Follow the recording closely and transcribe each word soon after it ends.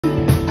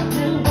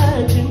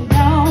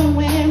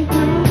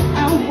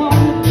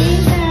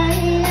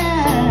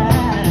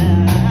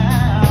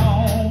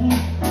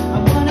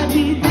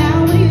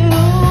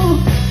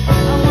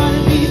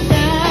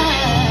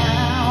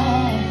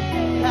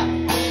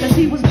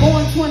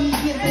Born 20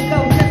 years ago,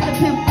 just a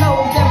pimp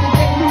flows. Every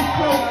day new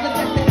clothes, look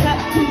at the cut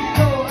to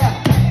go up.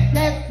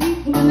 Last week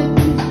when the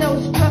beat so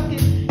struck it.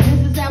 This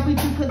is how we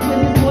do, cause when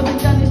it's more than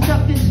done, it's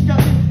struck it.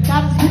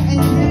 Got us hitting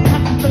you,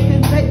 got us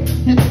looking great.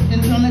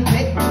 It's on the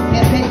cake,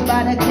 can't pay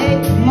by the cake.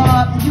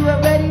 Mob, you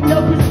already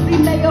know Crispy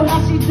Mayo,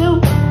 how she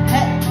do.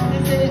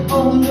 This is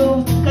old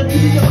news, cause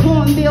even your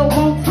cornmeal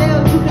won't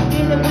tell. You can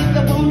get it when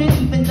you want it,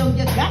 even though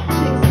you got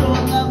chicks or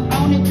love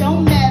on it,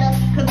 don't matter.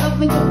 Cause up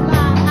when you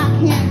fly, I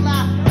can't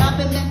lie. I've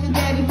been messing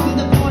daddy from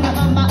the corner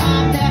of my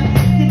eye now.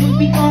 Till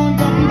we be on,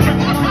 don't be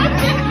jumping on the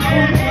baby. All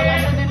I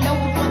wanna know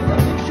is what's up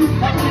with you,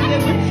 I can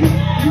live with you.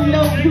 You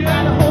know you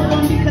gotta hold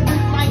on because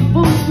it's like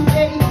voodoo,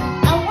 baby.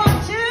 I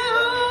want you,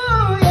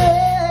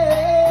 yeah.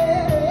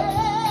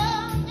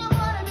 I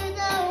wanna be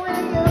down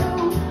with you.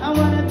 I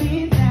wanna be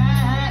down.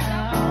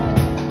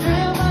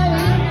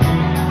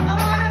 I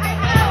wanna be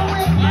down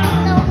with you,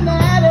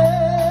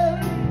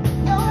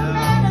 no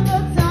matter the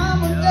time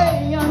of day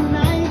or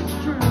night.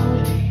 True,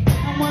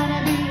 I wanna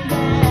be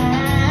down,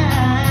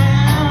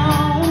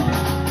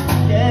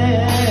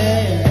 yeah.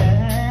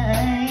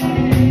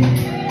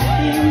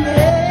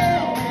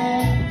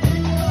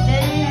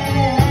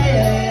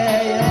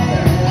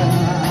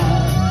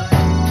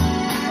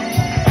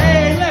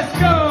 Hey, let's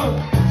go!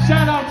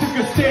 Shout out to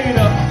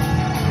Caseta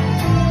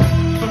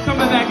for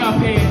coming back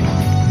up here.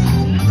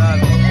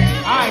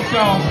 Alright,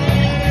 y'all.